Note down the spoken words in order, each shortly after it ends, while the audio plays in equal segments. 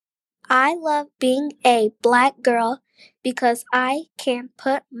I love being a black girl because I can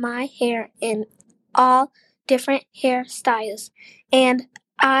put my hair in all different hairstyles. And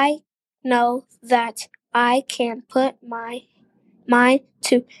I know that I can put mine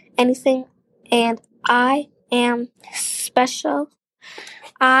to anything, and I am special.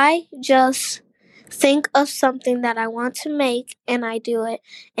 I just think of something that I want to make and I do it.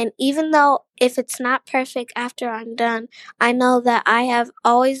 And even though if it's not perfect after I'm done, I know that I have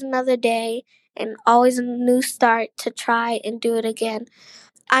always another day and always a new start to try and do it again.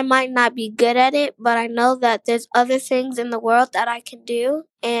 I might not be good at it, but I know that there's other things in the world that I can do,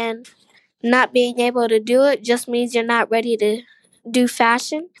 and not being able to do it just means you're not ready to do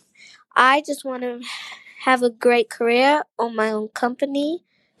fashion. I just want to have a great career, own my own company,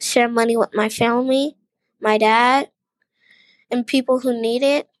 share money with my family, my dad, and people who need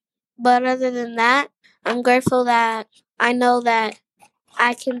it. But other than that, I'm grateful that I know that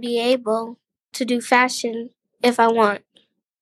I can be able to do fashion if I want.